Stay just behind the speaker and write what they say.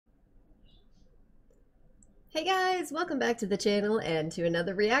Hey guys, welcome back to the channel and to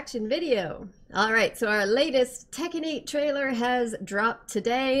another reaction video. Alright, so our latest Tekken 8 trailer has dropped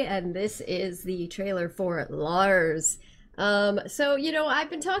today, and this is the trailer for Lars. I've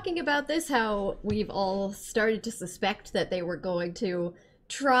been talking about this, how we've all started to suspect that they were going to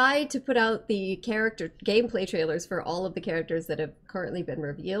try to put out the character gameplay trailers for all of the characters that have currently been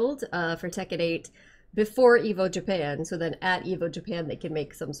revealed for Tekken 8 before EVO Japan, so then at EVO Japan they can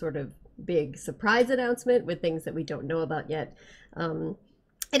make some sort of big surprise announcement with things that we don't know about yet. And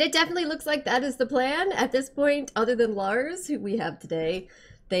it definitely looks like that is the plan at this point. Other than Lars, who we have today,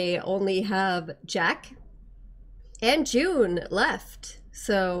 they only have Jack and June left.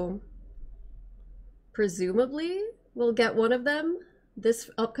 So presumably we'll get one of them this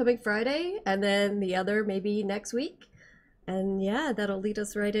upcoming Friday, and then the other maybe next week. And yeah, that'll lead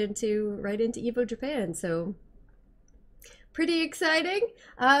us right into EVO Japan. So pretty exciting.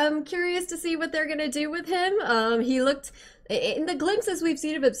 I'm curious to see what they're gonna do with him. He looked, in the glimpses we've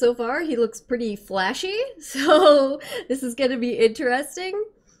seen of him so far, he looks pretty flashy. So this is gonna be interesting.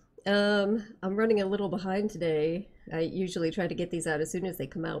 I'm running a little behind today. I usually try to get these out as soon as they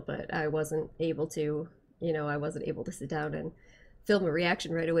come out, but I wasn't able to, to sit down and film a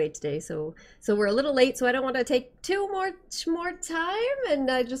reaction right away today, so we're a little late, so I don't want to take too much more time, and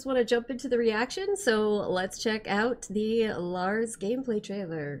I just want to jump into the reaction. So let's check out the Lars gameplay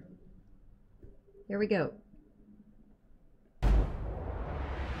trailer. Here we go.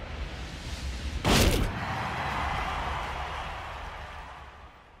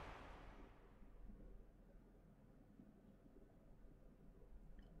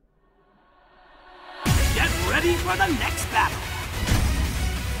 Get ready for the next battle.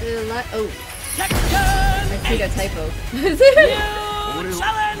 Oh, Tekken I see a 8. typo. New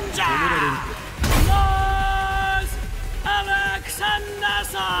challenger, Lars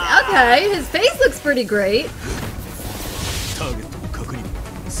Alexanderson. Okay, his face looks pretty great. Oh,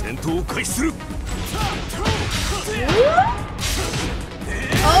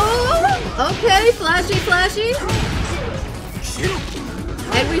 okay, flashy.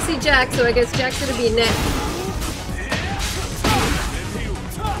 And we see Jack, so I guess Jack's gonna be next.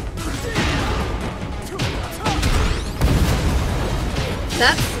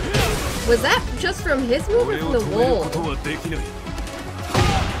 Was that just from his move or from the wall?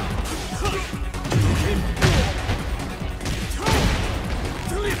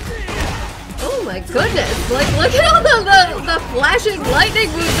 Oh my goodness, like look at all the flashing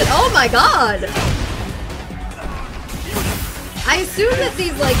lightning moves and oh my god! I assume that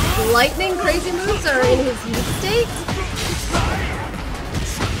these like lightning crazy moves are in his heat state.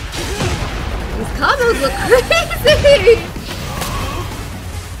 These combos look crazy!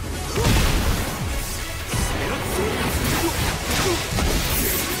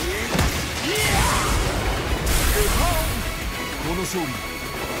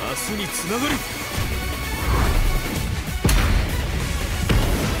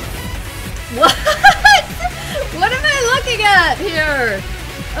 What? What am I looking at here?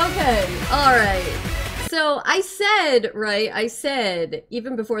 Okay, alright. So I said,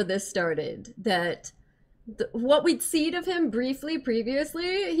 even before this started, that what we'd seen of him briefly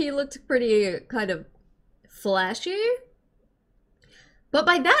previously, he looked pretty kind of flashy. But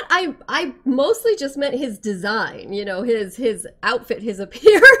by that, I mostly just meant his design, his outfit, his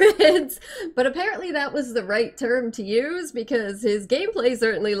appearance. But apparently that was the right term to use because his gameplay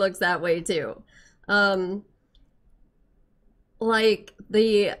certainly looks that way too. Like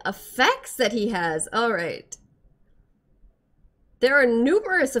the effects that he has, all right. There are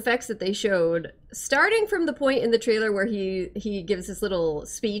numerous effects that they showed, starting from the point in the trailer where he gives this little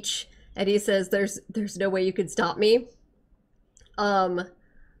speech and he says, "There's no way you can stop me."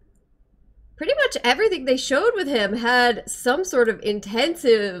 Pretty much everything they showed with him had some sort of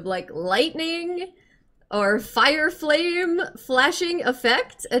intensive, like, lightning or fire flame flashing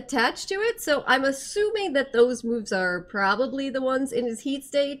effect attached to it. So I'm assuming that those moves are probably the ones in his heat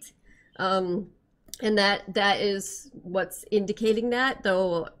state. And that is what's indicating that,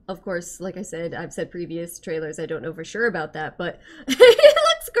 though, of course, like I said, I've said previous trailers, I don't know for sure about that, but it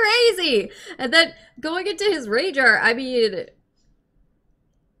looks crazy! And then going into his rage art, I mean,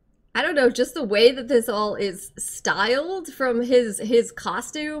 I don't know, just the way that this all is styled, from his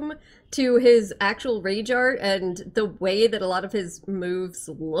costume to his actual rage art and the way that a lot of his moves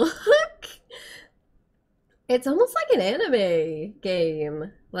look. It's almost like an anime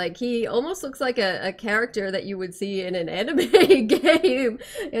game. Like, he almost looks like a character that you would see in an anime game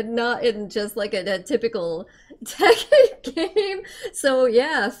and not in just like a typical Tekken game. So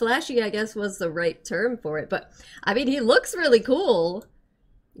yeah, flashy I guess was the right term for it. But I mean, he looks really cool.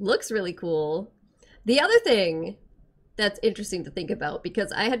 Looks really cool. The other thing that's interesting to think about,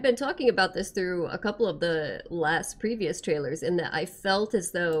 because I had been talking about this through a couple of the last previous trailers, in that I felt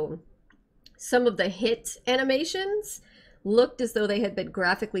as though some of the hit animations looked as though they had been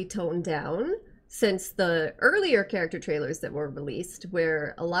graphically toned down since the earlier character trailers that were released,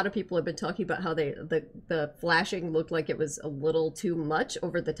 where a lot of people have been talking about how the flashing looked like it was a little too much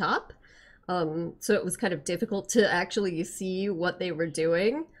over the top. So it was kind of difficult to actually see what they were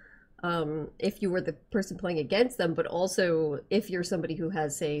doing if you were the person playing against them, but also if you're somebody who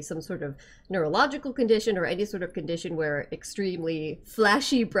has, say, some sort of neurological condition or any sort of condition where extremely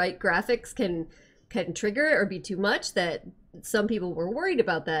flashy, bright graphics can trigger or be too much, that some people were worried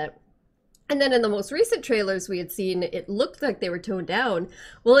about that. And then in the most recent trailers we had seen, it looked like they were toned down.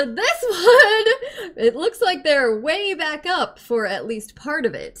 Well, in this one, it looks like they're way back up for at least part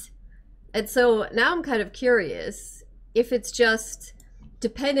of it. And so now I'm kind of curious if it's just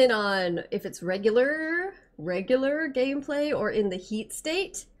dependent on if it's regular gameplay or in the heat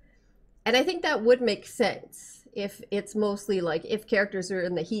state. And I think that would make sense if it's mostly like, if characters are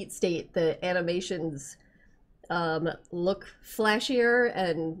in the heat state, the animations look flashier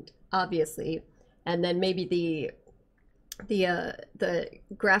and obviously, and then maybe the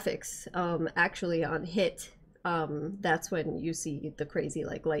graphics actually on hit, that's when you see the crazy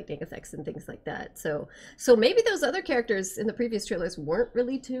like lightning effects and things like that. So maybe those other characters in the previous trailers weren't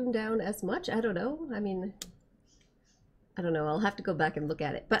really tuned down as much. I don't know. I mean, I don't know. I'll have to go back and look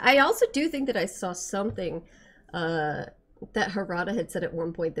at it. But I also do think that I saw something that Harada had said at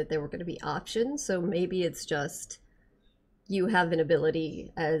one point, that there were going to be options. So maybe it's just you have an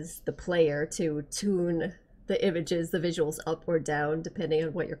ability as the player to tune the images, the visuals up or down, depending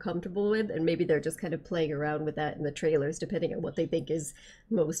on what you're comfortable with. And maybe they're just kind of playing around with that in the trailers, depending on what they think is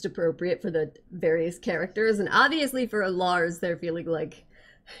most appropriate for the various characters. And obviously for Lars, they're feeling like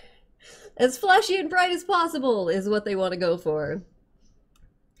as flashy and bright as possible is what they want to go for.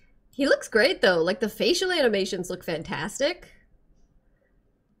 He looks great though. Like the facial animations look fantastic.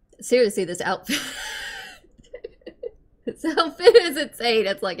 Seriously, this outfit this outfit is insane.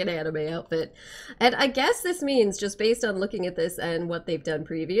 It's like an anime outfit. And I guess this means, just based on looking at this and what they've done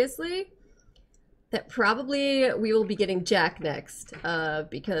previously, that probably we will be getting Jack next,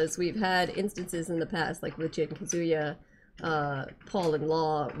 because we've had instances in the past, like with Jin Kazuya, Paul and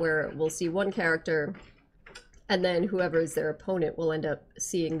Law, where we'll see one character and then whoever is their opponent will end up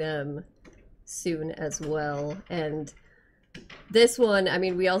seeing them soon as well. And this one, I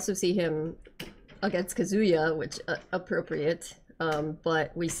mean, we also see him against Kazuya, which appropriate,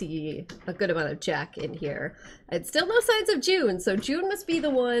 but we see a good amount of Jack in here. And still no signs of June, so June must be the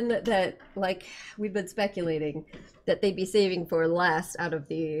one that, like, we've been speculating that they'd be saving for last out of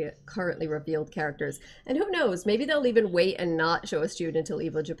the currently revealed characters. And who knows, maybe they'll even wait and not show us June until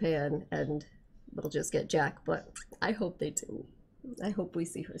EVO Japan, and we'll just get Jack, but I hope they do. I hope we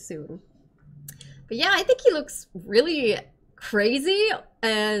see her soon. But yeah, I think he looks really crazy,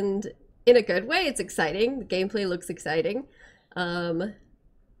 and in a good way. It's exciting. The gameplay looks exciting. They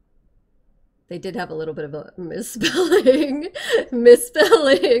did have a little bit of a misspelling in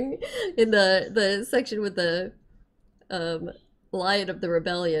the section with the Lion of the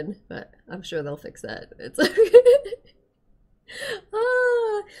Rebellion, but I'm sure they'll fix that. It's like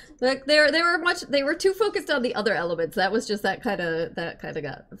they were too focused on the other elements. That was just that kind of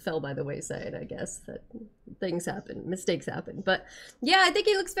fell by the wayside, I guess. That things happen, mistakes happen. But yeah, I think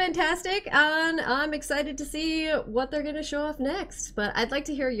he looks fantastic, and I'm excited to see what they're gonna show off next. But I'd like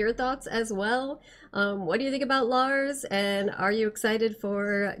to hear your thoughts as well. What do you think about Lars, and are you excited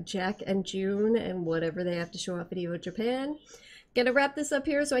for Jack and June and whatever they have to show off at EVO Japan? Gonna wrap this up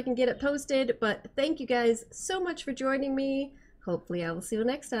here so I can get it posted, but thank you guys so much for joining me. Hopefully I will see you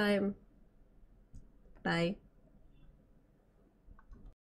next time. Bye.